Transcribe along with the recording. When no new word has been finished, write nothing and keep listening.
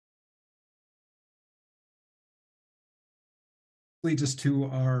Leads us to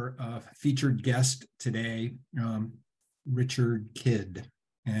our featured guest today, Richard Kidd.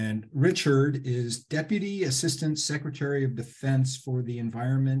 And Richard is Deputy Assistant Secretary of Defense for the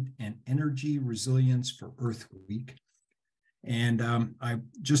Environment and Energy Resilience for Earth Week. And I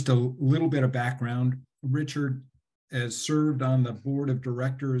just a little bit of background. Richard has served on the board of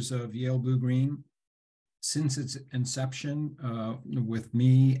directors of Yale Blue Green since its inception, with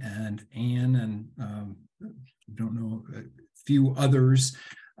me and Anne and don't know, a few others.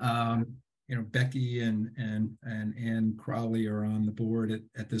 Becky and Ann Crowley are on the board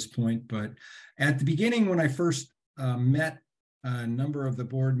at this point. But at the beginning, when I first met a number of the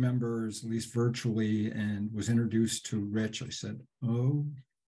board members, at least virtually, and was introduced to Rich, I said, oh,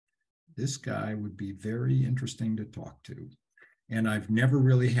 this guy would be very interesting to talk to. And I've never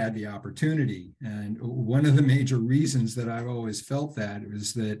really had the opportunity. And one of the major reasons that I've always felt that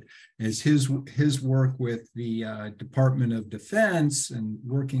is that as his work with the Department of Defense and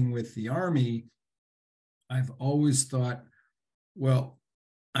working with the Army, I've always thought, well,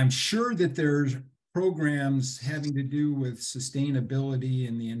 I'm sure that there's programs having to do with sustainability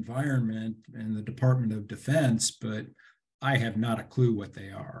and the environment and the Department of Defense, but I have not a clue what they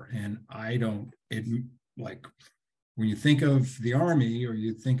are. And when you think of the Army or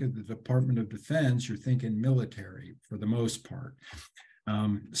you think of the Department of Defense, you're thinking military for the most part.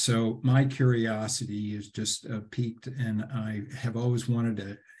 So my curiosity is just piqued, and I have always wanted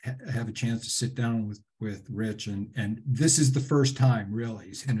to have a chance to sit down with Rich, and this is the first time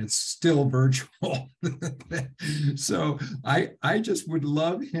really, and it's still virtual. So I just would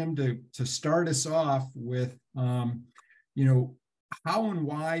love him to start us off with, how and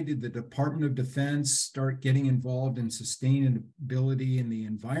why did the Department of Defense start getting involved in sustainability in the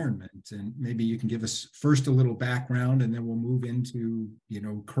environment? And maybe you can give us first a little background, and then we'll move into,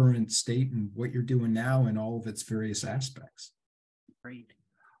 current state and what you're doing now and all of its various aspects. Great.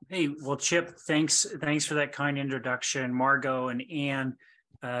 Hey, well, Chip, thanks for that kind introduction. Margot and Ann,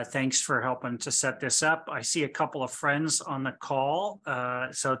 thanks for helping to set this up. I see a couple of friends on the call,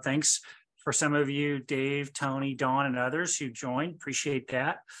 so thanks for some of you, Dave, Tony, Don, and others who joined. Appreciate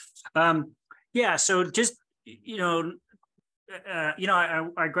that. So just,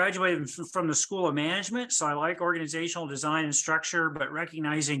 I graduated from the School of Management, so I like organizational design and structure, but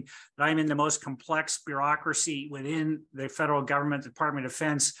recognizing that I'm in the most complex bureaucracy within the federal government, Department of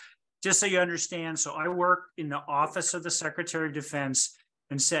Defense, just so you understand. So I work in the Office of the Secretary of Defense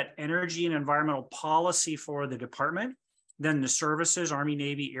and set energy and environmental policy for the department. Then the services, Army,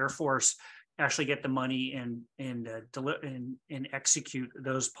 Navy, Air Force, actually get the money and execute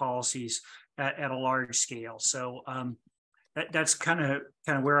those policies at a large scale. So that's kind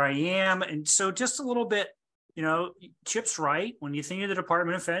of where I am. And so just a little bit, Chip's right. When you think of the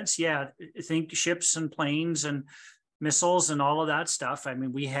Department of Defense, think ships and planes and missiles and all of that stuff. I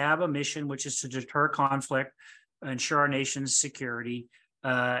mean, we have a mission which is to deter conflict, ensure our nation's security,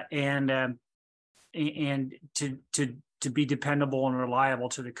 and to be dependable and reliable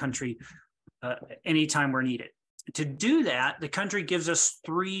to the country anytime we're needed. To do that, the country gives us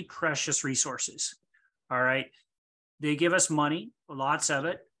three precious resources. All right. They give us money, lots of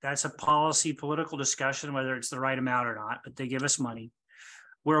it. That's a political discussion, whether it's the right amount or not, but they give us money.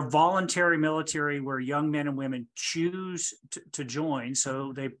 We're a voluntary military where young men and women choose to join.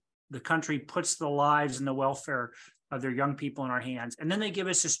 So the country puts the lives and the welfare of their young people in our hands. And then they give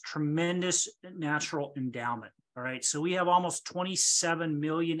us this tremendous natural endowment. All right. So we have almost 27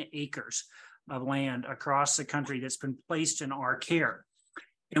 million acres of land across the country that's been placed in our care.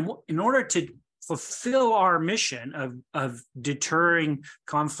 And in order to fulfill our mission of deterring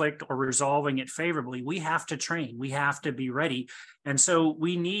conflict or resolving it favorably, we have to train, we have to be ready. And so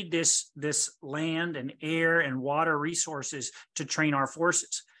we need this land and air and water resources to train our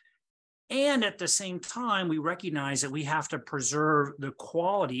forces. And at the same time, we recognize that we have to preserve the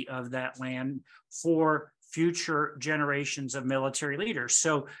quality of that land for future generations of military leaders.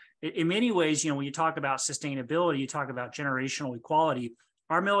 So in many ways, when you talk about sustainability, you talk about generational equality.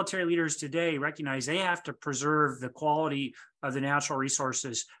 Our military leaders today recognize they have to preserve the quality of the natural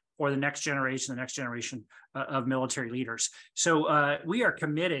resources for the next generation of military leaders. So we are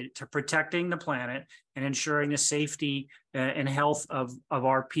committed to protecting the planet and ensuring the safety and health of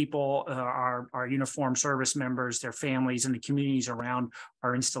our people, our uniformed service members, their families, and the communities around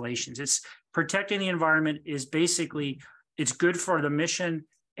our installations. It's protecting the environment is basically, it's good for the mission,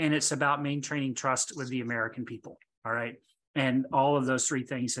 and it's about maintaining trust with the American people, all right? And all of those three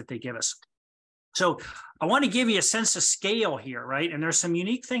things that they give us. So I want to give you a sense of scale here, right? And there's some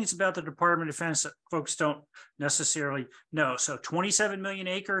unique things about the Department of Defense that folks don't necessarily know. So 27 million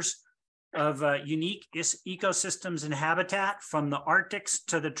acres, of unique ecosystems and habitat, from the Arctics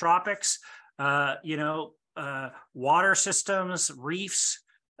to the tropics, water systems, reefs,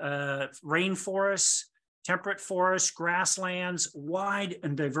 rainforests, temperate forests, grasslands, wide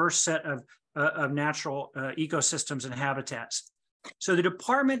and diverse set of natural ecosystems and habitats. So the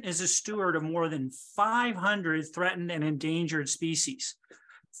department is a steward of more than 500 threatened and endangered species,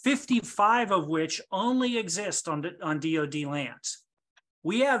 55 of which only exist on DoD lands.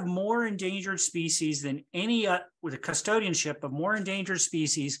 We have more endangered species than any, with a custodianship of more endangered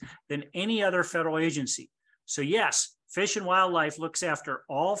species than any other federal agency. So yes, Fish and Wildlife looks after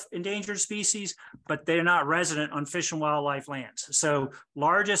all endangered species, but they're not resident on Fish and Wildlife lands. So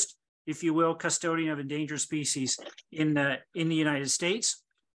largest, if you will, custodian of endangered species in the United States.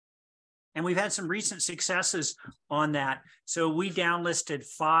 And we've had some recent successes on that. So we downlisted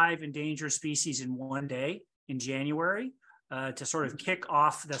 5 endangered species in one day in January to sort of kick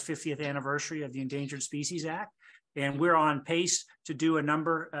off the 50th anniversary of the Endangered Species Act. And we're on pace to do a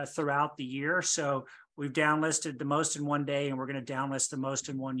number throughout the year. So we've downlisted the most in one day, and we're going to downlist the most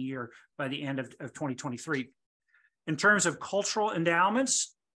in 1 year by the end of 2023. In terms of cultural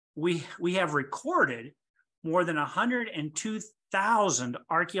endowments, we have recorded more than 102,000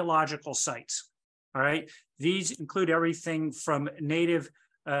 archaeological sites. All right, these include everything from Native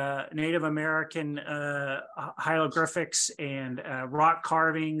American hieroglyphics and rock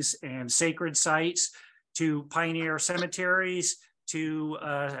carvings and sacred sites, to pioneer cemeteries, to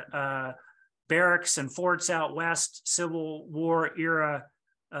barracks and forts out west, Civil War era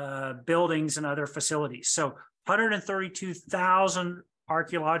buildings and other facilities. So 132,000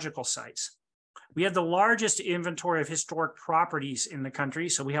 archaeological sites. We have the largest inventory of historic properties in the country.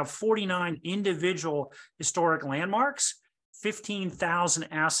 So we have 49 individual historic landmarks, 15,000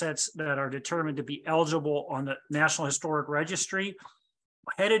 assets that are determined to be eligible on the National Historic Registry,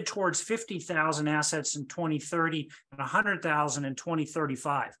 headed towards 50,000 assets in 2030 and 100,000 in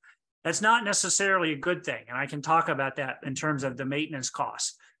 2035. That's not necessarily a good thing. And I can talk about that in terms of the maintenance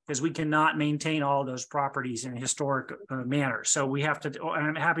costs, because we cannot maintain all of those properties in a historic manner. So we have to, and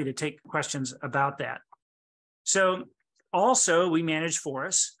I'm happy to take questions about that. So also we manage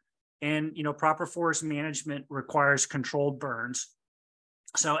forests, and proper forest management requires controlled burns.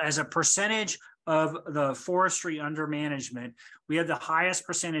 So as a percentage of the forestry under management, we have the highest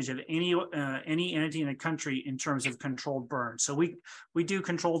percentage of any entity in the country in terms of controlled burns. So we do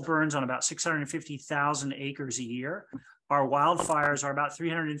controlled burns on about 650,000 acres a year. Our wildfires are about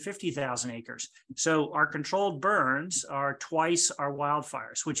 350,000 acres. So our controlled burns are twice our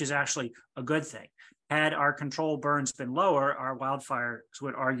wildfires, which is actually a good thing. Had our controlled burns been lower, our wildfires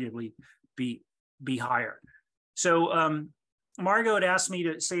would arguably be higher. So Margot had asked me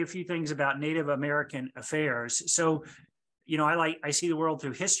to say a few things about Native American affairs. So, I see the world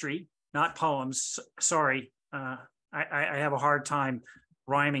through history, not poems. Sorry, I have a hard time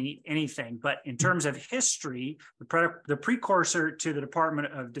rhyming anything. But in terms of history, the precursor to the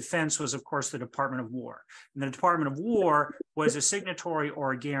Department of Defense was, of course, the Department of War. And the Department of War was a signatory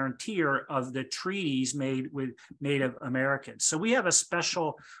or a guarantor of the treaties made with Native Americans. So we have a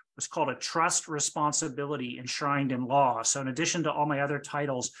special, what's called a trust responsibility enshrined in law. So in addition to all my other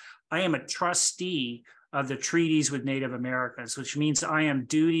titles, I am a trustee of the treaties with Native Americans, which means I am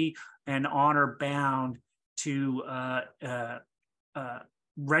duty and honor bound to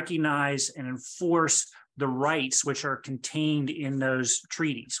recognize and enforce the rights which are contained in those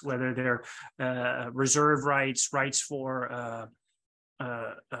treaties, whether they're reserve rights, rights for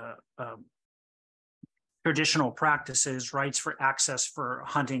traditional practices, rights for access for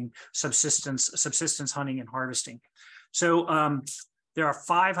hunting, subsistence hunting and harvesting. So there are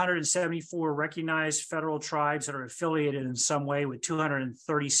 574 recognized federal tribes that are affiliated in some way with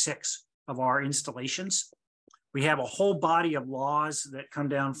 236 of our installations. We have a whole body of laws that come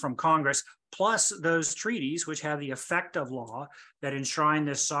down from Congress, plus those treaties, which have the effect of law that enshrine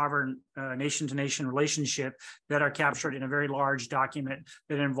this sovereign nation-to-nation relationship, that are captured in a very large document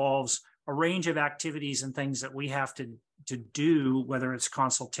that involves a range of activities and things that we have to do, whether it's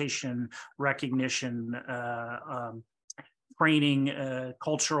consultation, recognition, training,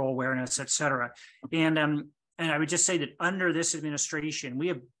 cultural awareness, et cetera. And I would just say that under this administration, we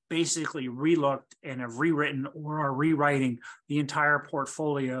have basically relooked and have rewritten or are rewriting the entire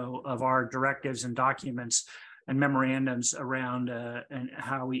portfolio of our directives and documents and memorandums around and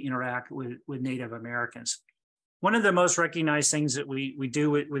how we interact with Native Americans. One of the most recognized things that we do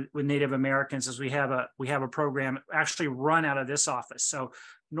with Native Americans is we have a program actually run out of this office. So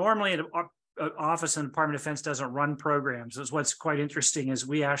normally an office in the Department of Defense doesn't run programs. What's quite interesting is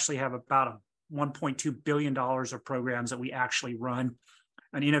we actually have about $1.2 billion of programs that we actually run.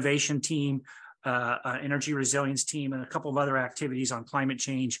 an innovation team, an energy resilience team, and a couple of other activities on climate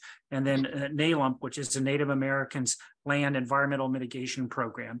change. And then NALUMP, which is the Native Americans Land Environmental Mitigation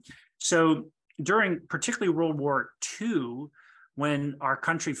Program. So during particularly World War II, when our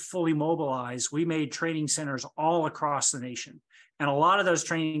country fully mobilized, we made training centers all across the nation. And a lot of those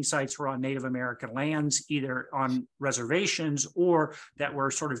training sites were on Native American lands, either on reservations or that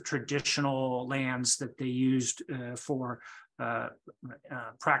were sort of traditional lands that they used for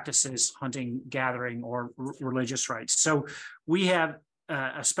practices, hunting, gathering, or religious rites. So we have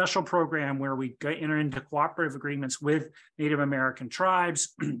a special program where we enter into cooperative agreements with Native American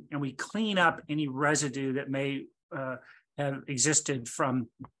tribes, and we clean up any residue that may have existed from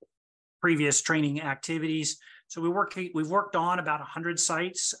previous training activities. So we've worked on about 100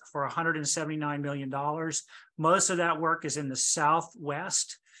 sites for $179 million. Most of that work is in the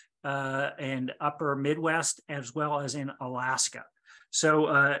Southwest and upper Midwest, as well as in Alaska.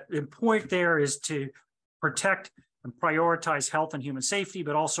 So the point there is to protect and prioritize health and human safety,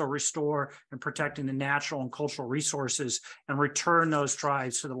 but also restore and protecting the natural and cultural resources and return those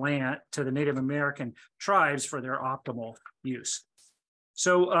tribes to the land, to the Native American tribes for their optimal use.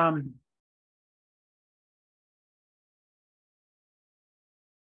 So I'm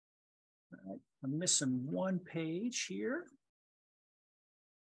missing one page here.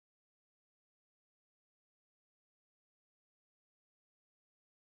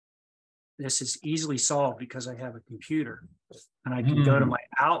 This is easily solved because I have a computer and I can go to my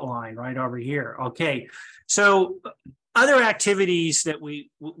outline right over here. Okay, so other activities that we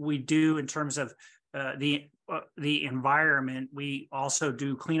do in terms of the environment, we also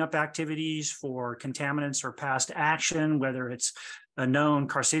do cleanup activities for contaminants or past action, whether it's known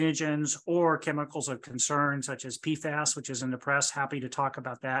carcinogens or chemicals of concern such as PFAS, which is in the press. Happy to talk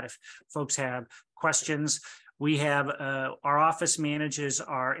about that if folks have questions. We have our office manages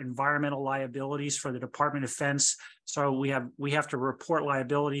our environmental liabilities for the Department of Defense. So we have to report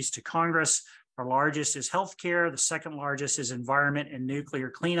liabilities to Congress. Our largest is healthcare. The second largest is environment and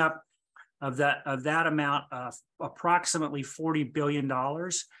nuclear cleanup. Of that amount, approximately $40 billion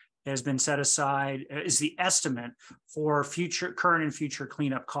has been set aside, is the estimate for current and future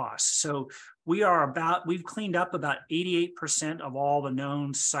cleanup costs. So we've cleaned up about 88% of all the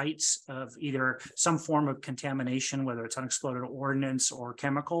known sites of either some form of contamination, whether it's unexploded ordnance or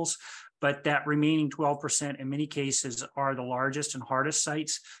chemicals, but that remaining 12% in many cases are the largest and hardest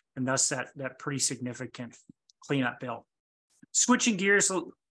sites, and thus that pretty significant cleanup bill. Switching gears,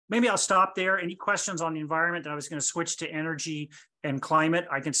 maybe I'll stop there. Any questions on the environment? I was going to switch to energy and climate.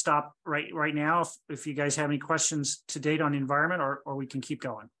 I can stop right now if you guys have any questions to date on the environment, or we can keep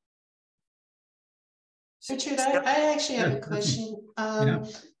going. Richard, I actually have a question. I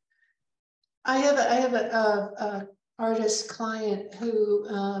have a artist client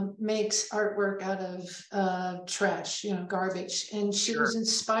who makes artwork out of trash, garbage, and she was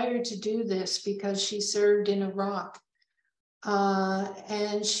inspired to do this because she served in Iraq.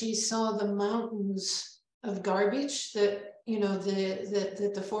 And she saw the mountains of garbage that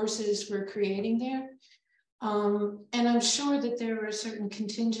that the forces were creating there, and I'm sure that there are certain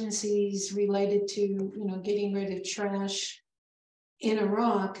contingencies related to getting rid of trash in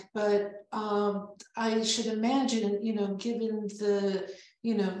Iraq. But I should imagine given the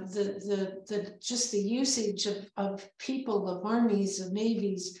just the usage of people, of armies, of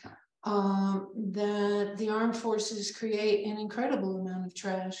navies, that the armed forces create an incredible amount of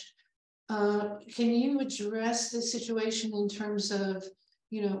trash. Can you address the situation in terms of,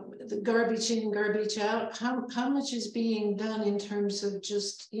 the garbage in, garbage out? How much is being done in terms of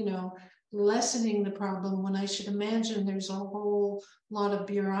just, lessening the problem, when I should imagine there's a whole lot of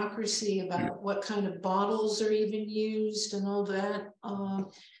bureaucracy about what kind of bottles are even used and all that.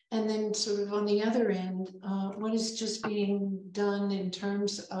 And then sort of on the other end, what is just being done in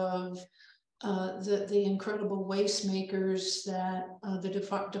terms of the incredible waste makers that the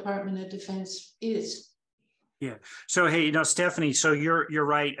Department of Defense is? Yeah. So, hey, Stephanie, so you're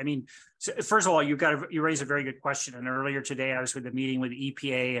right. I mean, first of all, you raised a very good question. And earlier today, I was with a meeting with the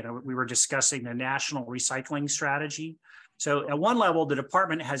EPA, and we were discussing the national recycling strategy. So at one level, the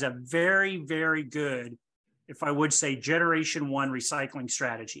department has a very, very good, if I would say, generation one recycling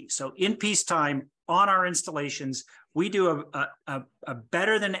strategy. So in peacetime on our installations, we do a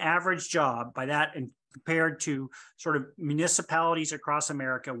better than average job by that, and compared to sort of municipalities across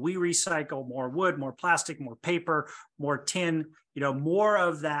America. We recycle more wood, more plastic, more paper, more tin, more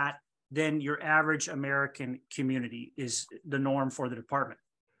of that than your average American community is the norm for the department.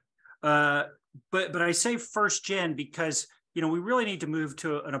 But I say first gen because we really need to move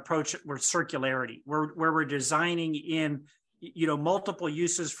to an approach where circularity, where we're designing in multiple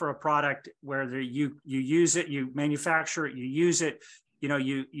uses for a product, where you use it, you manufacture it, you use it, you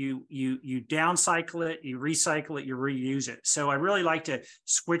downcycle it, you recycle it, you reuse it. So I really like to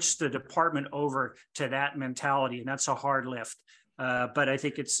switch the department over to that mentality, and that's a hard lift. But I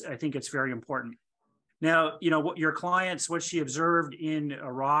think it's very important. Now, what your clients, what she observed in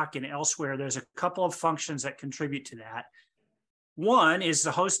Iraq and elsewhere, there's a couple of functions that contribute to that. One is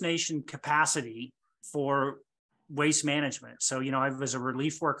the host nation capacity for waste management. So, I was a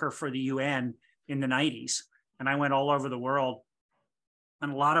relief worker for the UN in the 90s, and I went all over the world.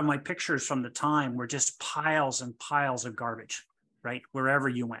 And a lot of my pictures from the time were just piles and piles of garbage, right? Wherever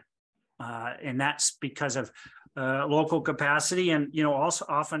you went. And that's because of local capacity. And, also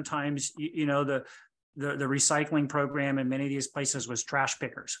oftentimes, the recycling program in many of these places was trash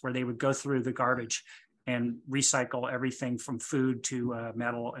pickers, where they would go through the garbage and recycle everything from food to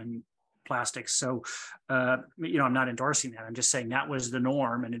metal and plastics. So, I'm not endorsing that. I'm just saying that was the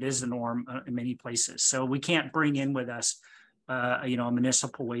norm, and it is the norm in many places. So we can't bring in with us, a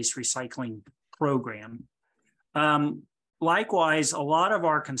municipal waste recycling program. Likewise, a lot of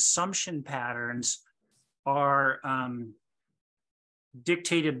our consumption patterns are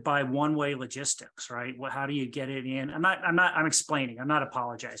dictated by one-way logistics, right? Well, how do you get it in? I'm explaining, I'm not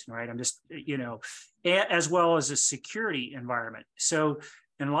apologizing, right? I'm just, as well as a security environment. So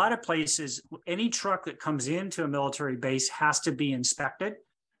in a lot of places, any truck that comes into a military base has to be inspected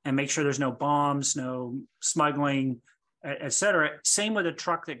and make sure there's no bombs, no smuggling, et cetera. Same with a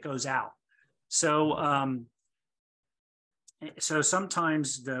truck that goes out. So, so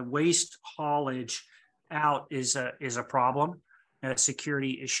sometimes the waste haulage out is a problem, a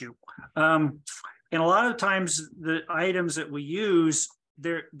security issue. And a lot of times the items that we use,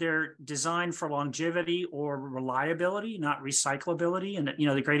 they're designed for longevity or reliability, not recyclability. And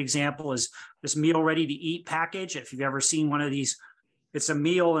the great example is this meal ready to eat package. If you've ever seen one of these, it's a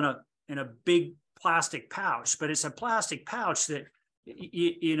meal in a big plastic pouch, but it's a plastic pouch that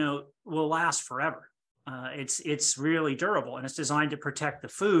will last forever. It's really durable, and it's designed to protect the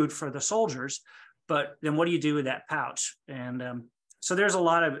food for the soldiers. But then what do you do with that pouch? And so there's a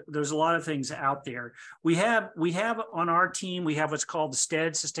lot of things out there. We have on our team, we have what's called the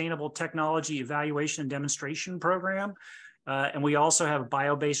STED, Sustainable Technology Evaluation and Demonstration Program. And we also have a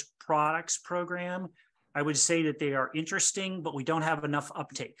bio-based products program. I would say that they are interesting, but we don't have enough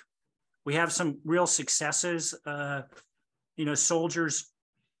uptake. We have some real successes. Soldiers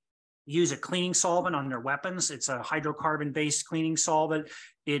use a cleaning solvent on their weapons. It's a hydrocarbon-based cleaning solvent.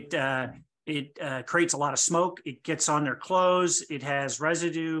 It creates a lot of smoke. It gets on their clothes. It has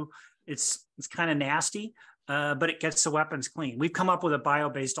residue. It's kind of nasty, but it gets the weapons clean. We've come up with a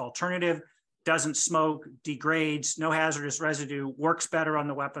bio-based alternative. Doesn't smoke, degrades, no hazardous residue, works better on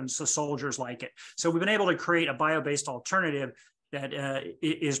the weapons, so soldiers like it. So we've been able to create a bio-based alternative that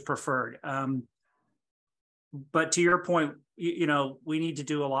is preferred. But to your point, we need to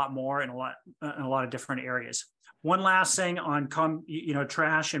do a lot more in a lot of different areas. One last thing on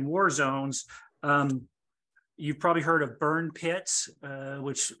trash and war zones. You've probably heard of burn pits,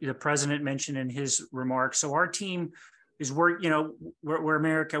 which the president mentioned in his remarks. So our team is we're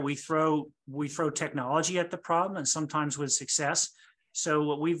America. We throw technology at the problem, and sometimes with success. So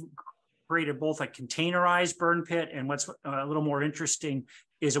what we've created both a containerized burn pit, and what's a little more interesting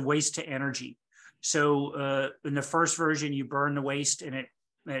is a waste to energy. So in the first version, you burn the waste, and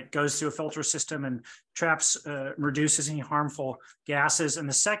it goes through a filter system and traps, reduces any harmful gases. And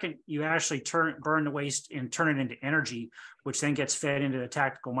the second, you actually burn the waste and turn it into energy, which then gets fed into the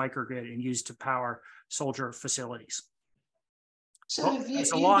tactical microgrid and used to power soldier facilities. So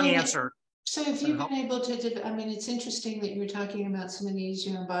it's a long answer. So have you been able to, it's interesting that you were talking about some of these,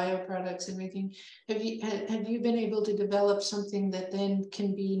 bioproducts and everything. Have you been able to develop something that then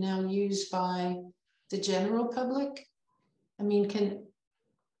can be now used by the general public? Can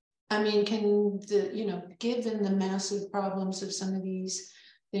given the massive problems of some of these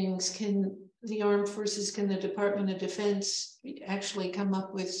things, can the armed forces, can the Department of Defense actually come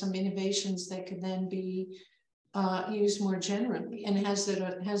up with some innovations that could then be used more generally? And has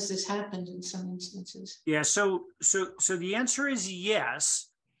this happened in some instances? Yeah. So the answer is yes.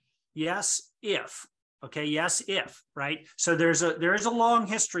 Yes, if. Okay. Yes, if. Right. So there is a long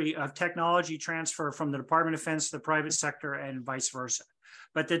history of technology transfer from the Department of Defense to the private sector and vice versa.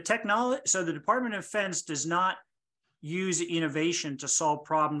 But the Department of Defense does not use innovation to solve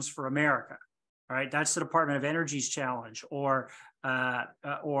problems for America. All right. That's the Department of Energy's challenge, or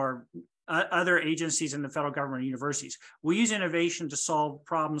other agencies in the federal government and universities. We use innovation to solve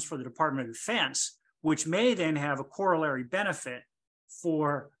problems for the Department of Defense, which may then have a corollary benefit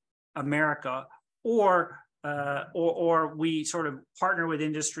for America, or or we sort of partner with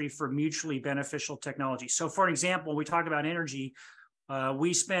industry for mutually beneficial technology. So for an example, we talk about energy.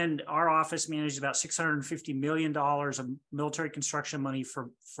 Our office manages about $650 million of military construction money for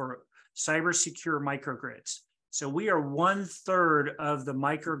cyber secure microgrids. So we are 1/3 of the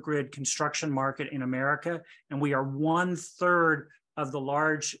microgrid construction market in America, and we are 1/3 of the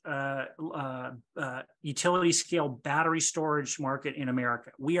large utility scale battery storage market in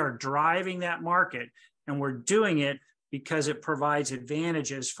America. We are driving that market, and we're doing it because it provides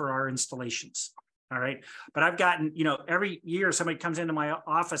advantages for our installations. All right. But I've gotten, every year somebody comes into my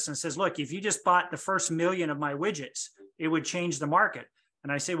office and says, look, if you just bought the first 1 million of my widgets, it would change the market.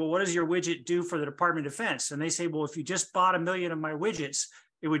 And I say, well, what does your widget do for the Department of Defense? And they say, well, if you just bought 1 million of my widgets,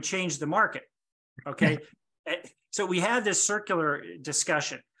 it would change the market. Okay. So we had this circular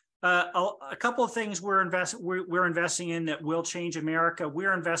discussion. A couple of things we're investing in that will change America.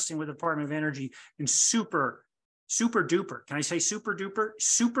 We're investing with the Department of Energy in super duper. Can I say super duper?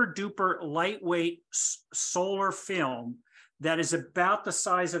 Super duper lightweight solar film that is about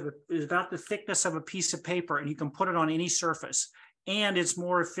the thickness of a piece of paper, and you can put it on any surface. And it's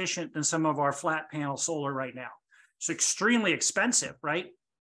more efficient than some of our flat panel solar right now. It's extremely expensive, right?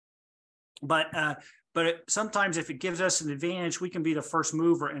 But sometimes if it gives us an advantage, we can be the first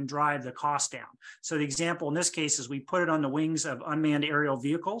mover and drive the cost down. So the example in this case is we put it on the wings of unmanned aerial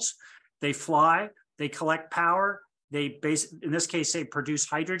vehicles. They fly, they collect power. In this case, they produce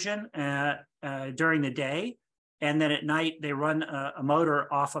hydrogen during the day. And then at night, they run a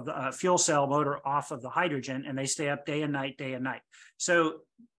motor off of the fuel cell motor off of the hydrogen, and they stay up day and night. So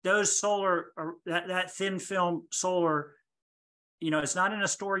those solar, that thin film solar, it's not in a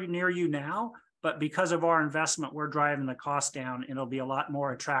store near you now, but because of our investment, we're driving the cost down, and it'll be a lot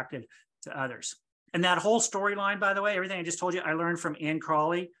more attractive to others. And that whole storyline, by the way, everything I just told you, I learned from Ann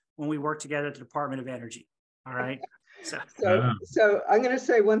Crawley when we worked together at the Department of Energy. All right. So I'm going to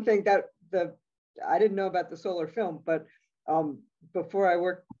say one thing that I didn't know about the solar film, but before I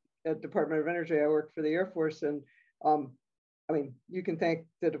worked at Department of Energy, I worked for the Air Force, and you can thank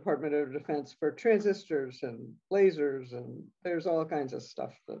the Department of Defense for transistors and lasers, and there's all kinds of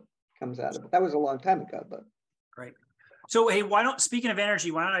stuff that comes out of it. That was a long time ago, but great. So hey, speaking of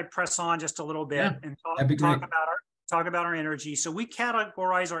energy, why don't I press on just a little bit and talk about our energy. So we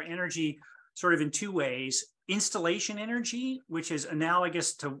categorize our energy sort of in two ways: installation energy, which is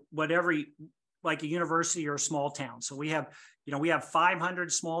analogous to whatever, like a university or a small town. So we have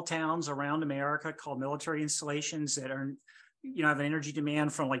 500 small towns around America called military installations that are, have an energy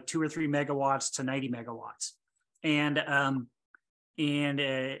demand from like 2 or 3 megawatts to 90 megawatts. And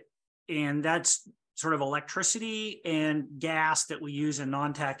that's sort of electricity and gas that we use in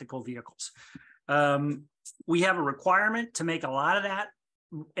non-tactical vehicles. We have a requirement to make a lot of that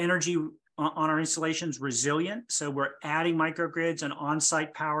energy on our installations resilient. So we're adding microgrids and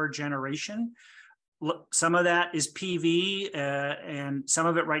on-site power generation. Some of that is PV, and some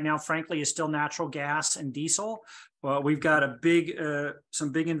of it right now, frankly, is still natural gas and diesel. Well, we've got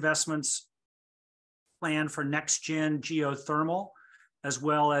some big investments planned for next-gen geothermal, as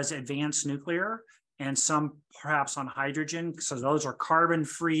well as advanced nuclear, and some perhaps on hydrogen. So those are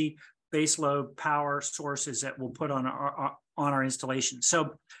carbon-free baseload power sources that we'll put on our installation.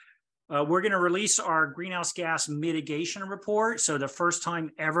 So we're going to release our greenhouse gas mitigation report. So the first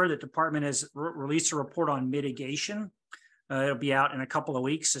time ever the department has released a report on mitigation. It'll be out in a couple of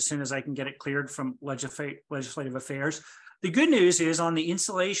weeks as soon as I can get it cleared from legislative affairs. The good news is on the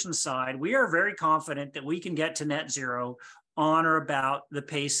installation side, we are very confident that we can get to net zero on or about the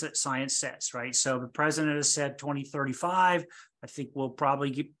pace that science sets, right? So the president has said 2035. I think we'll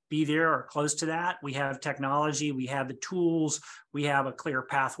probably be there or close to that. We have technology, we have the tools, we have a clear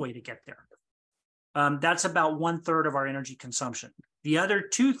pathway to get there. That's about 1/3 of our energy consumption. The other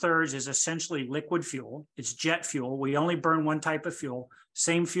 2/3 is essentially liquid fuel. It's jet fuel. We only burn one type of fuel,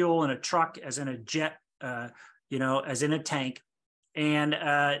 same fuel in a truck as in a jet, as in a tank. And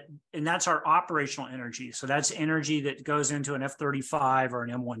that's our operational energy. So that's energy that goes into an F-35 or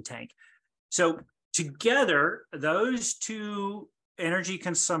an M1 tank. So together, those two energy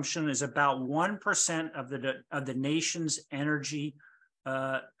consumption is about 1% of the nation's energy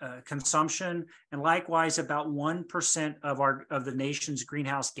consumption, and likewise about 1% of the nation's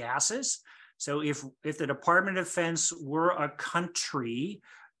greenhouse gases. So if the Department of Defense were a country,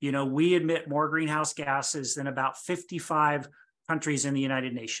 we emit more greenhouse gases than about 55 countries in the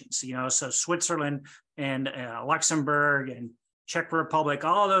United Nations. So Switzerland and Luxembourg and Czech Republic,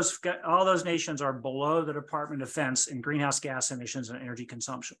 all those nations are below the Department of Defense in greenhouse gas emissions and energy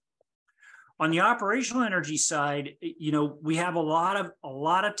consumption. On the operational energy side, we have a lot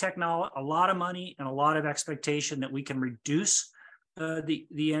of technology, a lot of money, and a lot of expectation that we can reduce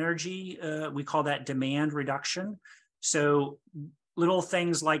the energy. We call that demand reduction. So little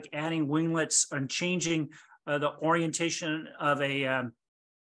things like adding winglets and changing the orientation of a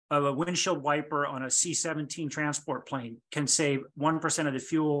windshield wiper on a C-17 transport plane can save 1% of the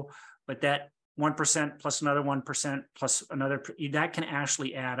fuel, but that 1% plus another 1% plus another, that can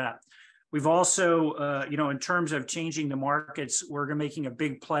actually add up. We've also, in terms of changing the markets, we're making a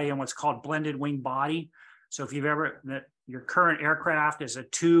big play in what's called blended wing body. So if your current aircraft is a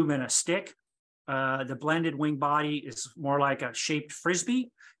tube and a stick, the blended wing body is more like a shaped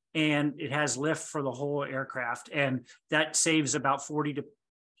Frisbee, and it has lift for the whole aircraft. And that saves about 40%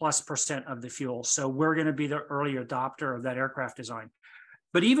 of the fuel. So we're going to be the early adopter of that aircraft design.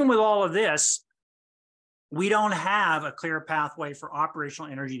 But even with all of this, we don't have a clear pathway for operational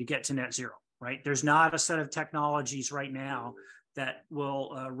energy to get to net zero, right? There's not a set of technologies right now that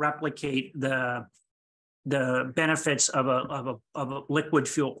will replicate the benefits of a liquid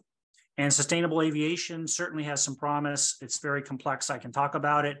fuel. And sustainable aviation certainly has some promise. It's very complex. I can talk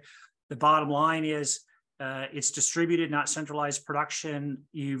about it. The bottom line is it's distributed, not centralized production.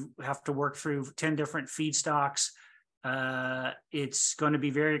 You have to work through 10 different feedstocks. It's going to be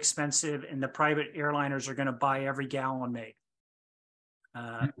very expensive, and the private airliners are going to buy every gallon made.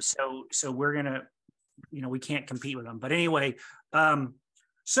 So we're going to, we can't compete with them. But anyway,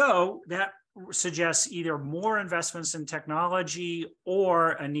 so that suggests either more investments in technology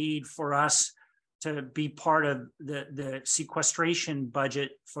or a need for us to be part of the sequestration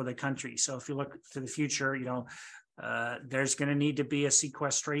budget for the country. So if you look to the future, there's going to need to be a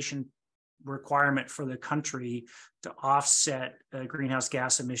sequestration requirement for the country to offset greenhouse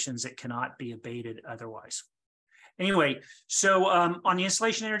gas emissions that cannot be abated otherwise. Anyway, so on the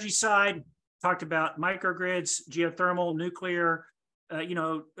installation energy side, talked about microgrids, geothermal, nuclear,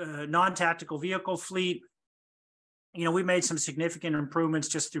 non-tactical vehicle fleet. We made some significant improvements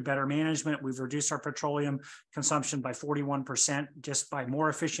just through better management. We've reduced our petroleum consumption by 41% just by more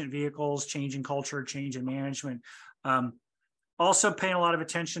efficient vehicles, changing culture, change in management. Also paying a lot of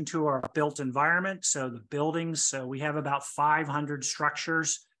attention to our built environment, so the buildings. So we have about 500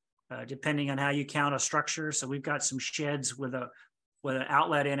 structures, depending on how you count a structure. So we've got some sheds with an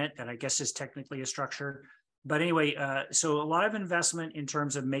outlet in it that I guess is technically a structure. But anyway, so a lot of investment in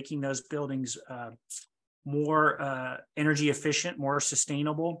terms of making those buildings more energy efficient, more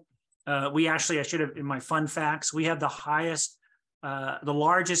sustainable. I should have, in my fun facts, we have the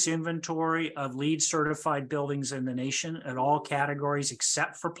largest inventory of LEED certified buildings in the nation at all categories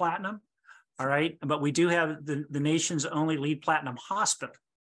except for platinum. All right. But we do have the nation's only LEED platinum hospital.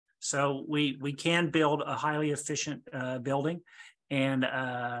 So we can build a highly efficient building, and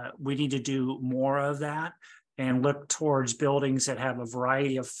we need to do more of that and look towards buildings that have a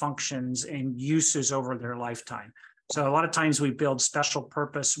variety of functions and uses over their lifetime. So a lot of times we build special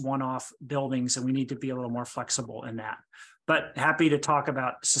purpose one-off buildings, and we need to be a little more flexible in that. But happy to talk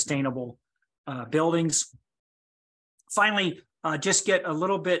about sustainable buildings. Finally, just get a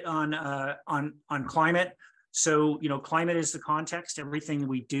little bit on climate. So, climate is the context. Everything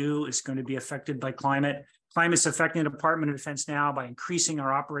we do is going to be affected by climate. Climate's affecting the Department of Defense now by increasing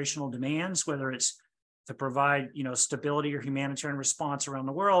our operational demands, whether it's to provide, stability or humanitarian response around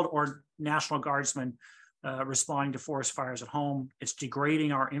the world, or National Guardsmen responding to forest fires at home. It's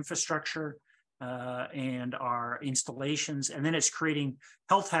degrading our infrastructure and our installations, and then it's creating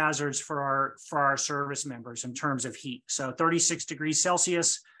health hazards for our service members in terms of heat. So 36 degrees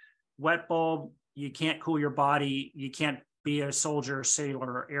Celsius, wet bulb, you can't cool your body, you can't be a soldier, sailor,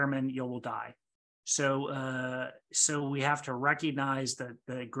 or airman, you will die. So we have to recognize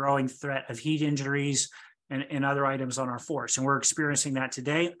the growing threat of heat injuries and other items on our force, and we're experiencing that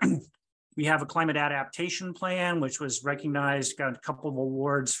today. We have a climate adaptation plan, which was recognized, got a couple of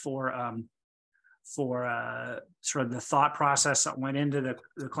awards for sort of the thought process that went into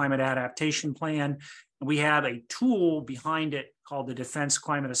the climate adaptation plan. And we have a tool behind it called the Defense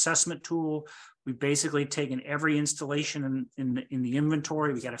Climate Assessment Tool. We've basically taken every installation in the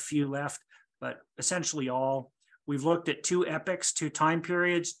inventory. We got a few left, but essentially all. We've looked at 2 epochs, 2 time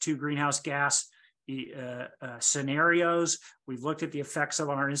periods, 2 greenhouse gas scenarios. We've looked at the effects of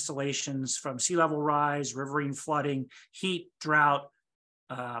our installations from sea level rise, riverine flooding, heat, drought,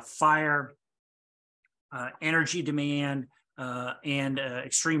 fire, energy demand, and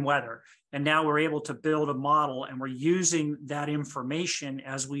extreme weather. And now we're able to build a model, and we're using that information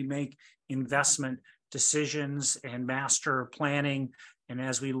as we make investment decisions and master planning, and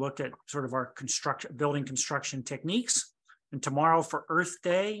as we look at sort of our building construction techniques. And tomorrow for Earth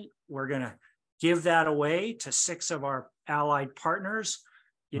Day, we're going to give that away to 6 of our allied partners.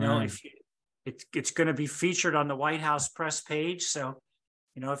 You know, Right. if it's going to be featured on the White House press page. So,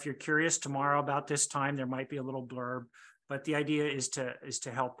 you know, if you're curious tomorrow about this time, there might be a little blurb, but the idea is to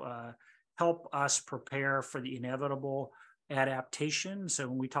help us prepare for the inevitable adaptation. So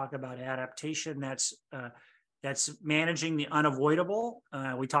when we talk about adaptation, that's managing the unavoidable.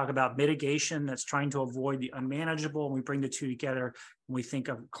 We talk about mitigation, that's trying to avoid the unmanageable. And we bring the two together when we think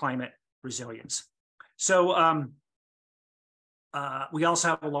of climate resilience. So we also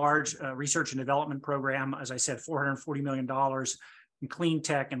have a large research and development program, as I said, $440 million in clean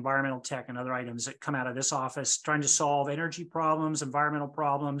tech, environmental tech, and other items that come out of this office, trying to solve energy problems, environmental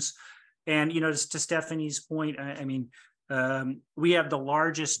problems. And, you know, to Stephanie's point, I mean, we have the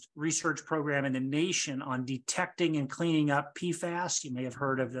largest research program in the nation on detecting and cleaning up PFAS. You may have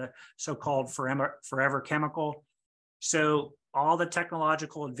heard of the so-called forever chemical. So all the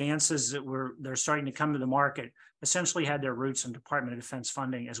technological advances that they're starting to come to the market essentially had their roots in Department of Defense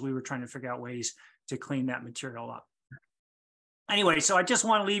funding as we were trying to figure out ways to clean that material up. Anyway, so I just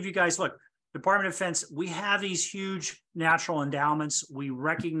want to leave you guys, look, Department of Defense, we have these huge natural endowments. We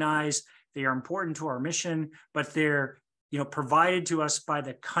recognize they are important to our mission, but they're, you know, provided to us by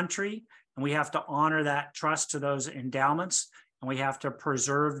the country, and we have to honor that trust to those endowments, and we have to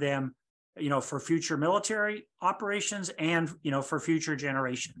preserve them, you know, for future military operations and, you know, for future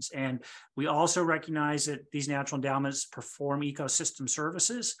generations. And we also recognize that these natural endowments perform ecosystem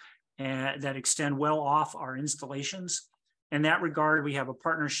services that extend well off our installations. In that regard, we have a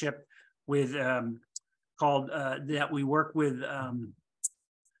partnership with that we work with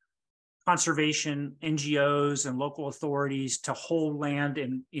conservation NGOs and local authorities to hold land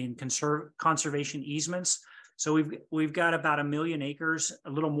in conservation easements. So we've got about 1 million acres, a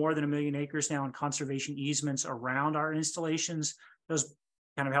little more than 1 million acres now in conservation easements around our installations. Those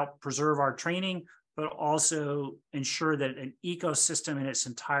kind of help preserve our training, but also ensure that an ecosystem in its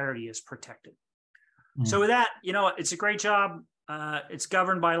entirety is protected. So with that, you know, it's a great job. It's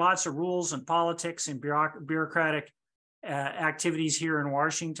governed by lots of rules and politics and bureaucratic activities here in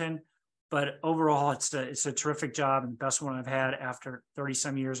Washington. But overall, it's a terrific job and best one I've had after 30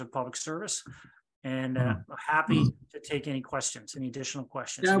 some years of public service. And happy to take any questions, any additional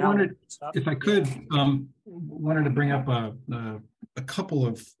questions. Yeah, I Now, wanted, if I could, wanted to bring up a couple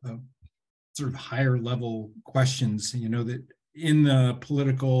of sort of higher level questions. You know, that in the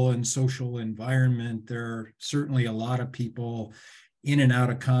political and social environment, there are certainly a lot of people in and out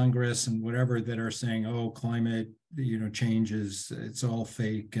of Congress and whatever that are saying, oh, climate, you know, change it's all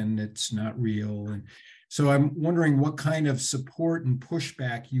fake and it's not real. And so I'm wondering what kind of support and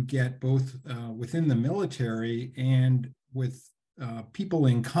pushback you get both within the military and with people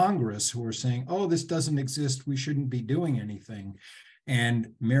in Congress who are saying, oh, this doesn't exist, we shouldn't be doing anything.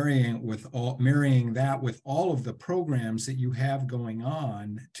 And marrying that with all of the programs that you have going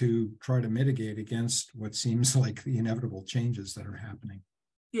on to try to mitigate against what seems like the inevitable changes that are happening.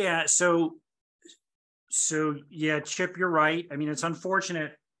 Yeah, so yeah, Chip, you're right. I mean, it's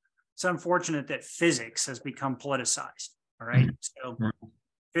unfortunate that physics has become politicized. All right. So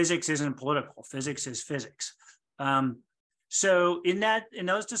physics isn't political. Physics is physics. So in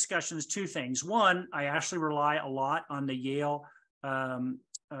those discussions, two things. One, I actually rely a lot on the Yale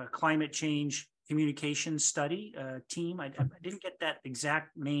climate change communication study team. I didn't get that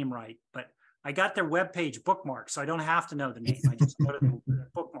exact name right, but I got their webpage bookmarked, so I don't have to know the name. I just go to the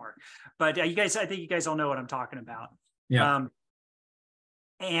bookmark. But I think you guys all know what I'm talking about. Yeah.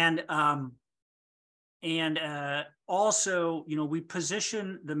 And also, you know, we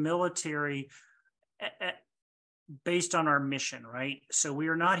position the military based on our mission, right? So we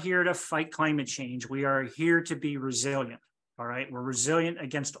are not here to fight climate change. We are here to be resilient. All right. We're resilient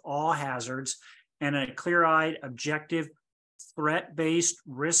against all hazards and a clear-eyed, objective, threat-based,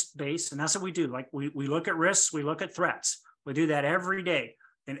 risk-based. And that's what we do. Like we look at risks, we look at threats. We do that every day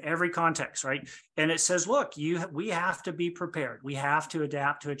in every context, right? And it says, look, we have to be prepared. We have to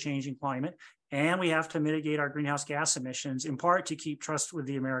adapt to a changing climate, and we have to mitigate our greenhouse gas emissions, in part to keep trust with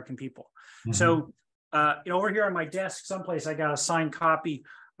the American people. Mm-hmm. So, you know, over here on my desk someplace, I got a signed copy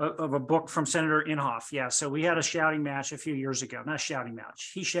of a book from Senator Inhofe. Yeah, so we had a shouting match a few years ago. Not a shouting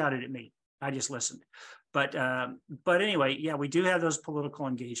match. He shouted at me. I just listened. But anyway, yeah, we do have those political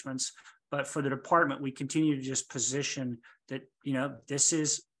engagements. But for the department, we continue to just position that, you know, this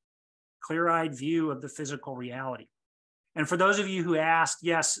is clear-eyed view of the physical reality. And for those of you who asked,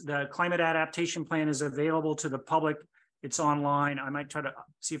 yes, the climate adaptation plan is available to the public. It's online. I might try to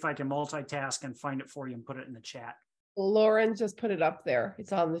see if I can multitask and find it for you and put it in the chat. Lauren just put it up there.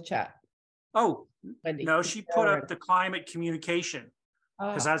 It's on the chat. Oh, Wendy. no, she put up the climate communication.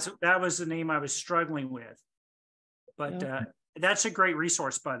 because that was the name I was struggling with. But that's a great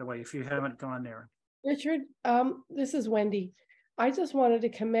resource, by the way, if you haven't gone there. Richard, this is Wendy. I just wanted to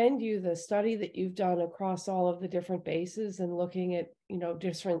commend you the study that you've done across all of the different bases and looking at,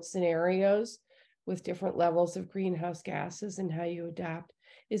 different scenarios with different levels of greenhouse gases and how you adapt.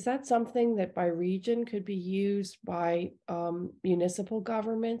 Is that something that by region could be used by municipal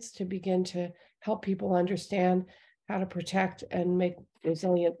governments to begin to help people understand how to protect and make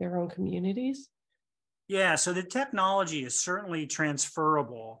resilient their own communities? Yeah, so the technology is certainly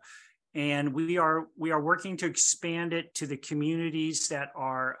transferable, and we are working to expand it to the communities that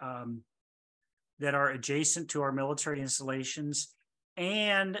are adjacent to our military installations,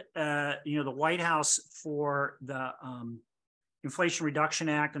 and the White House for the Inflation Reduction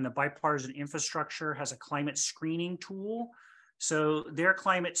Act and the Bipartisan Infrastructure has a climate screening tool. So their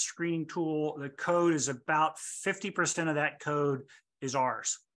climate screening tool, the code is about 50% of that code is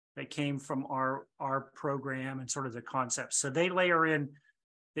ours. That came from our program and sort of the concept. So they layer in,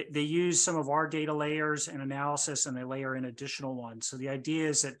 they use some of our data layers and analysis, and they layer in additional ones. So the idea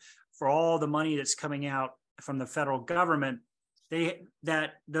is that for all the money that's coming out from the federal government,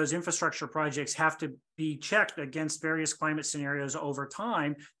 those infrastructure projects have to be checked against various climate scenarios over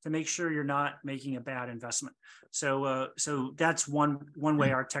time to make sure you're not making a bad investment. So that's one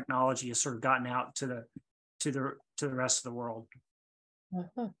way our technology has sort of gotten out to the rest of the world.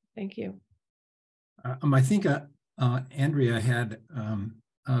 Thank you. I think Andrea had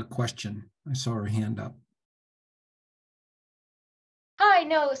a question. I saw her hand up. Hi,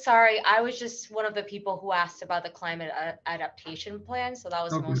 no, sorry. I was just one of the people who asked about the climate adaptation plan. So that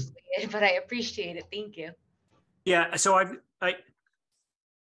was mostly it, but I appreciate it. Thank you. Yeah, so I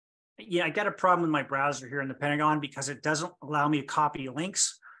got a problem with my browser here in the Pentagon because it doesn't allow me to copy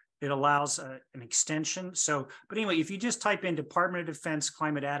links. It allows an extension. So, but anyway, if you just type in Department of Defense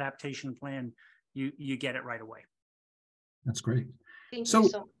Climate Adaptation Plan, you get it right away. That's great. Thank you so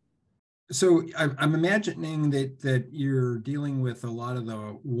much. So I'm imagining that you're dealing with a lot of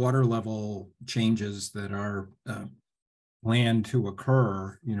the water level changes that are planned to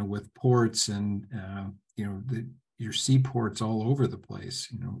occur, with ports and your seaports all over the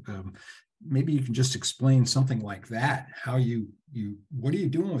place. Maybe you can just explain something like that. How what are you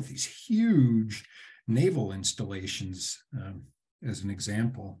doing with these huge naval installations, as an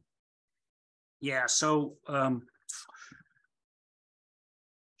example? Yeah.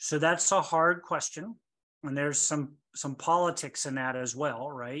 So that's a hard question, and there's some politics in that as well,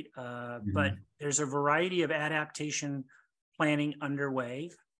 right? But there's a variety of adaptation planning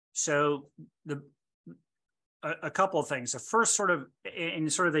underway. So a couple of things. The first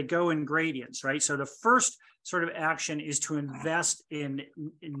they go in gradients, right? So the first sort of action is to invest in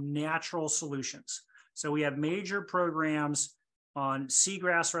natural solutions. So we have major programs on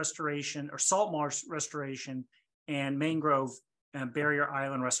seagrass restoration or salt marsh restoration and mangrove barrier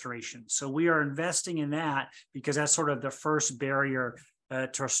island restoration. So we are investing in that because that's sort of the first barrier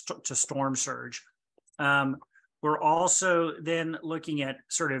to storm surge. We're also then looking at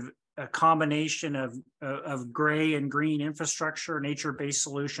sort of a combination of gray and green infrastructure, nature-based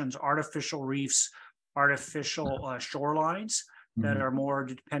solutions, artificial reefs, artificial shorelines that are more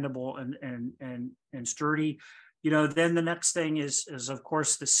dependable and sturdy. Then the next thing is of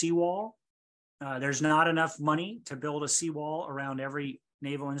course the seawall. There's not enough money to build a seawall around every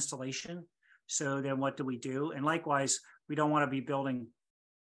naval installation. So then what do we do? And likewise, we don't want to be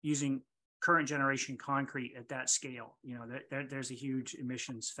using current generation concrete at that scale. There's a huge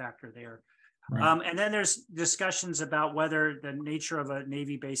emissions factor there. Right. And then there's discussions about whether the nature of a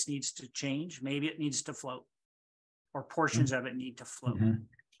Navy base needs to change. Maybe it needs to float, or portions of it need to float.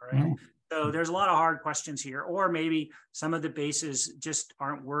 Right? So there's a lot of hard questions here, or maybe some of the bases just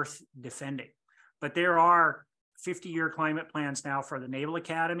aren't worth defending. But there are 50-year climate plans now for the Naval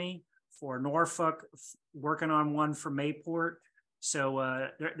Academy, for Norfolk, working on one for Mayport. So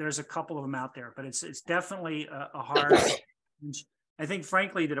there's a couple of them out there, but it's definitely a hard challenge. I think,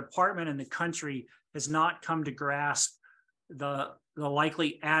 frankly, the department and the country has not come to grasp the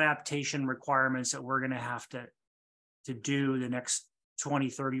likely adaptation requirements that we're going to have to do the next 20,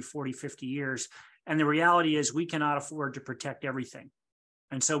 30, 40, 50 years. And the reality is we cannot afford to protect everything.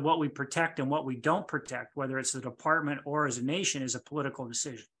 And so what we protect and what we don't protect, whether it's the department or as a nation, is a political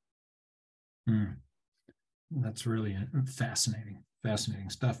decision. That's really fascinating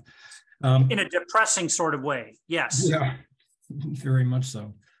stuff. In a depressing sort of way, yes. Yeah, very much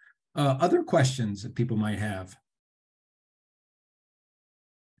so. Other questions that people might have?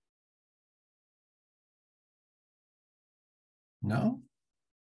 No?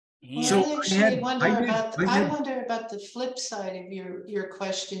 And So I actually wonder I had wonder about the flip side of your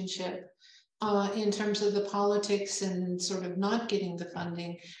question, Chip, in terms of the politics and sort of not getting the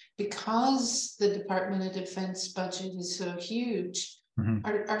funding, because the Department of Defense budget is so huge.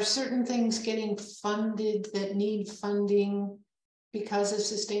 Mhm. Are certain things getting funded that need funding because of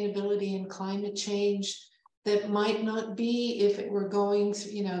sustainability and climate change that might not be if it were going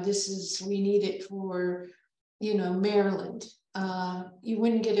through, we need it for, Maryland. You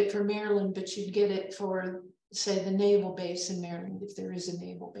wouldn't get it for Maryland, but you'd get it for, say, the naval base in Maryland, if there is a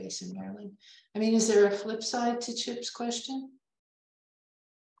naval base in Maryland. I mean, is there a flip side to Chip's question?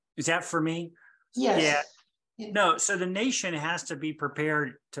 is that for me? Yes. Yeah. No, so the nation has to be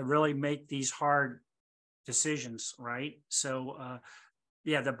prepared to really make these hard decisions, right? So,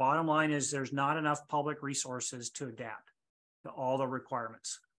 yeah, the bottom line is there's not enough public resources to adapt to all the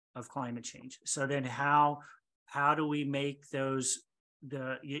requirements of climate change. So then how do we make those,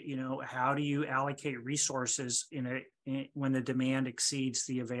 how do you allocate resources when the demand exceeds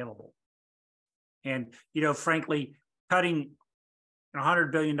the available? And, frankly, cutting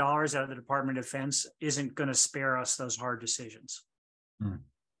 $100 billion out of the Department of Defense isn't going to spare us those hard decisions.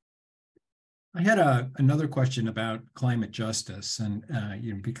 I had another question about climate justice, and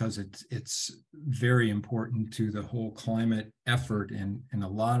because it's very important to the whole climate effort in a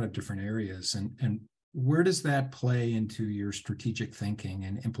lot of different areas, and where does that play into your strategic thinking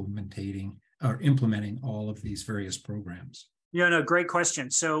and implementing all of these various programs? Yeah, no, great question.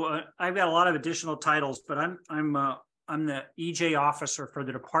 So I've got a lot of additional titles, but I'm the EJ officer for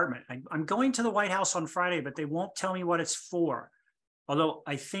the department. I'm going to the White House on Friday, but they won't tell me what it's for. Although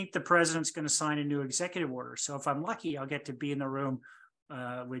I think the president's going to sign a new executive order. So if I'm lucky, I'll get to be in the room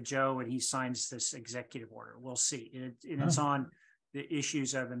with Joe and he signs this executive order. We'll see. It's on the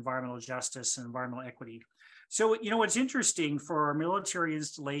issues of environmental justice and environmental equity. So, what's interesting for our military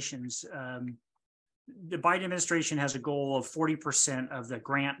installations, the Biden administration has a goal of 40% of the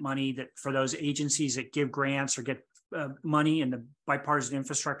grant money that for those agencies that give grants or get money in the bipartisan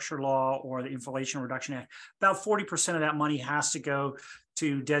infrastructure law or the Inflation Reduction Act. About 40% of that money has to go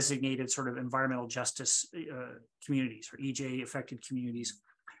to designated sort of environmental justice communities or EJ affected communities.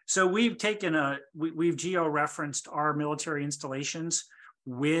 So we've taken we've geo-referenced our military installations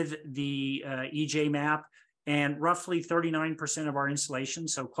with the EJ map, and roughly 39% of our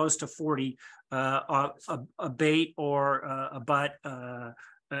installations, so close to 40, abate or abut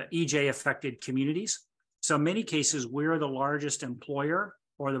EJ affected communities. So in many cases, we're the largest employer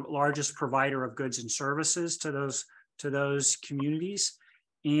or the largest provider of goods and services to those communities.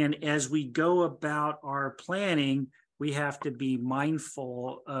 And as we go about our planning, we have to be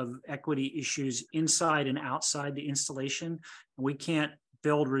mindful of equity issues inside and outside the installation. We can't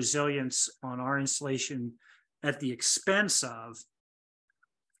build resilience on our installation at the expense of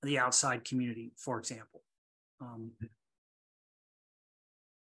the outside community, for example.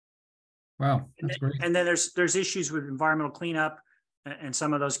 Wow, that's great. And then there's issues with environmental cleanup and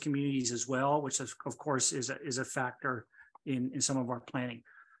some of those communities as well, which of course is a factor in some of our planning.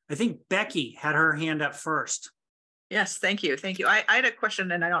 I think Becky had her hand up first. Yes, thank you. I had a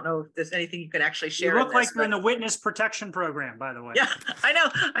question, and I don't know if there's anything you could actually share. You look like you're in the witness protection program, by the way. Yeah, I know.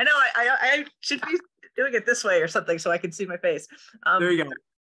 I should be doing it this way or something so I can see my face. There you go.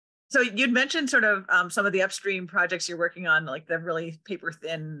 So you'd mentioned sort of some of the upstream projects you're working on, like the really paper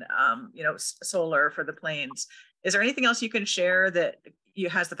thin, solar for the planes. Is there anything else you can share that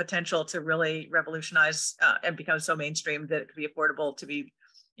has the potential to really revolutionize and become so mainstream that it could be affordable to be,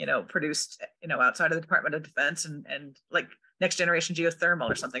 produced, outside of the Department of Defense and like next generation geothermal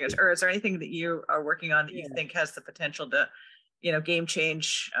or something? Or is there anything that you are working on that you think has the potential to, game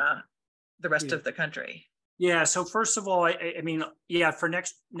change the rest of the country? Yeah. So first of all, I mean, for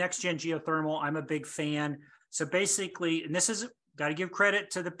next gen geothermal, I'm a big fan. So basically, and this is got to give credit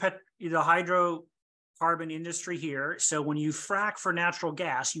to the hydrocarbon industry here. So when you frack for natural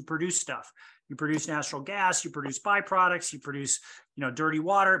gas, you produce stuff. You produce natural gas, you produce byproducts, you produce, dirty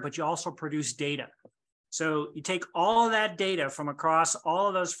water, but you also produce data. So you take all of that data from across all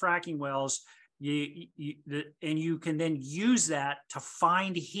of those fracking wells, and you can then use that to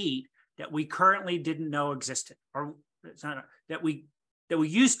find heat that we currently didn't know existed, or that we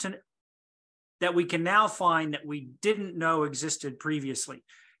can now find that we didn't know existed previously.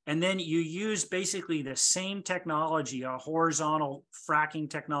 And then you use basically the same technology, a horizontal fracking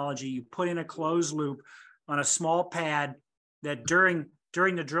technology. You put in a closed loop on a small pad that during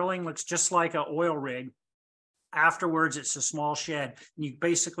the drilling looks just like an oil rig. Afterwards, it's a small shed. And you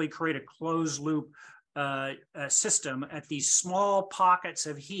basically create a closed loop system at these small pockets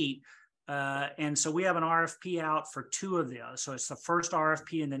of heat And so we have an RFP out for 2 of those. So it's the first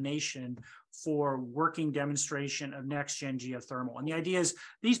RFP in the nation for working demonstration of next gen geothermal. And the idea is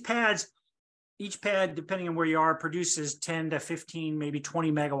these pads, each pad, depending on where you are, produces 10 to 15, maybe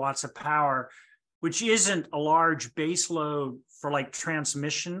 20 megawatts of power, which isn't a large base load for like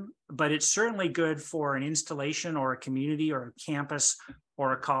transmission, but it's certainly good for an installation or a community or a campus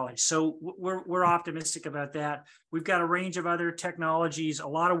or a college. So we're optimistic about that. We've got a range of other technologies, a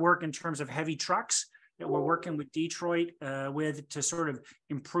lot of work in terms of heavy trucks that we're working with Detroit with to sort of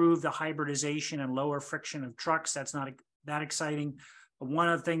improve the hybridization and lower friction of trucks. That's not that exciting. One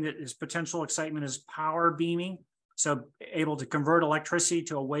other thing that is potential excitement is power beaming. So able to convert electricity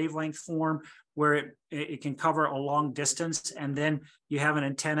to a wavelength form where it can cover a long distance. And then you have an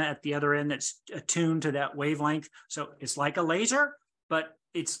antenna at the other end that's attuned to that wavelength. So it's like a laser, but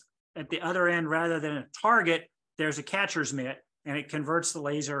it's at the other end rather than a target, there's a catcher's mitt and it converts the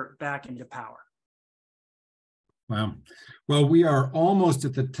laser back into power. Wow. Well, we are almost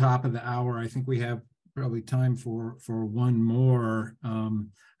at the top of the hour. I think we have probably time for one more.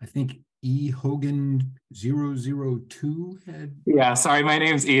 I think E. Hogan 002 had. Yeah, sorry, my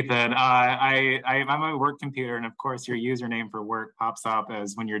name's Ethan. I'm on my work computer, and of course your username for work pops up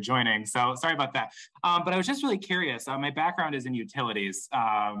as when you're joining. So sorry about that. But I was just really curious. My background is in utilities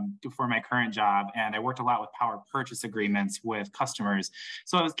for my current job, and I worked a lot with power purchase agreements with customers.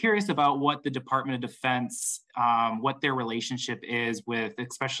 So I was curious about what the Department of Defense, what their relationship is with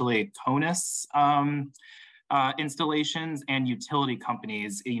especially CONUS installations and utility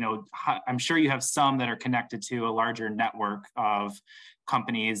companies. You know, I'm sure you have some that are connected to a larger network of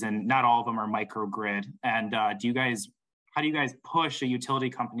companies, and not all of them are microgrid. And how do you guys push a utility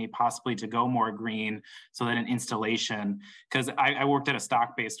company possibly to go more green so that an installation, because I worked at a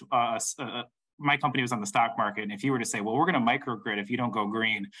stock-based, my company was on the stock market. And if you were to say, well, we're going to microgrid if you don't go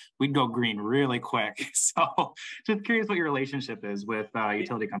green, we'd go green really quick. So just curious what your relationship is with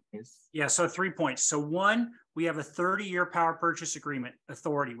utility companies. Yeah, so 3 points. So one, we have a 30-year power purchase agreement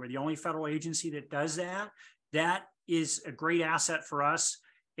authority. We're the only federal agency that does that. That is a great asset for us.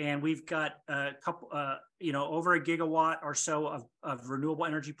 And we've got a couple, over a gigawatt or so of renewable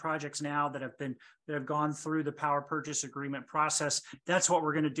energy projects now that have gone through the power purchase agreement process. That's what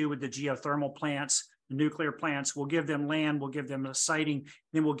we're going to do with the geothermal plants, the nuclear plants. We'll give them land, we'll give them a siting,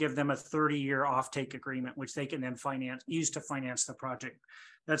 then we'll give them a 30-year offtake agreement, which they can then use to finance the project.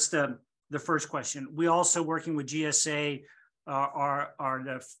 That's the first question. We also, working with GSA,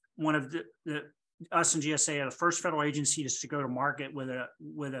 us and GSA are the first federal agencies to go to market with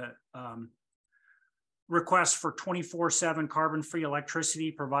a request for 24/7 carbon-free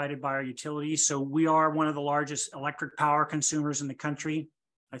electricity provided by our utilities. So we are one of the largest electric power consumers in the country.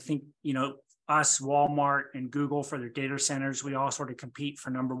 I think, us, Walmart, and Google for their data centers, we all sort of compete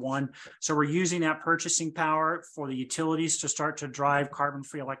for #1. So we're using that purchasing power for the utilities to start to drive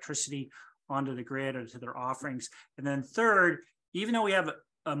carbon-free electricity onto the grid or to their offerings. And then third, even though we have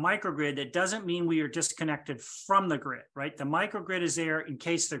a microgrid, that doesn't mean we are disconnected from the grid, right? The microgrid is there in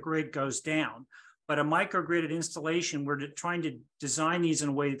case the grid goes down. But a microgrid installation, we're trying to design these in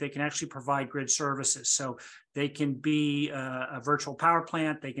a way that they can actually provide grid services. So they can be a virtual power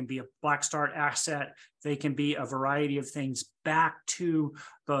plant, they can be a Black Start asset, they can be a variety of things back to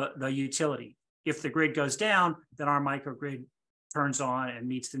the utility. If the grid goes down, then our microgrid turns on and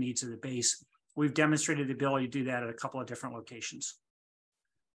meets the needs of the base. We've demonstrated the ability to do that at a couple of different locations.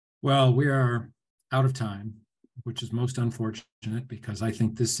 Well, we are out of time, which is most unfortunate because I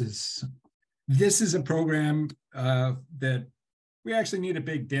think this is a program that we actually need a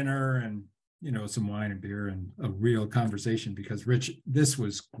big dinner and, some wine and beer and a real conversation because, Rich, this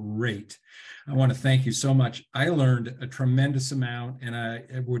was great. I want to thank you so much. I learned a tremendous amount, and I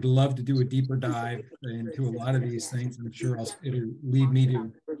would love to do a deeper dive into a lot of these things. I'm sure it'll lead me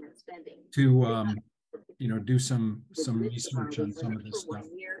to do some research on some of this stuff.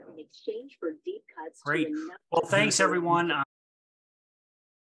 Great. Well, thanks, everyone.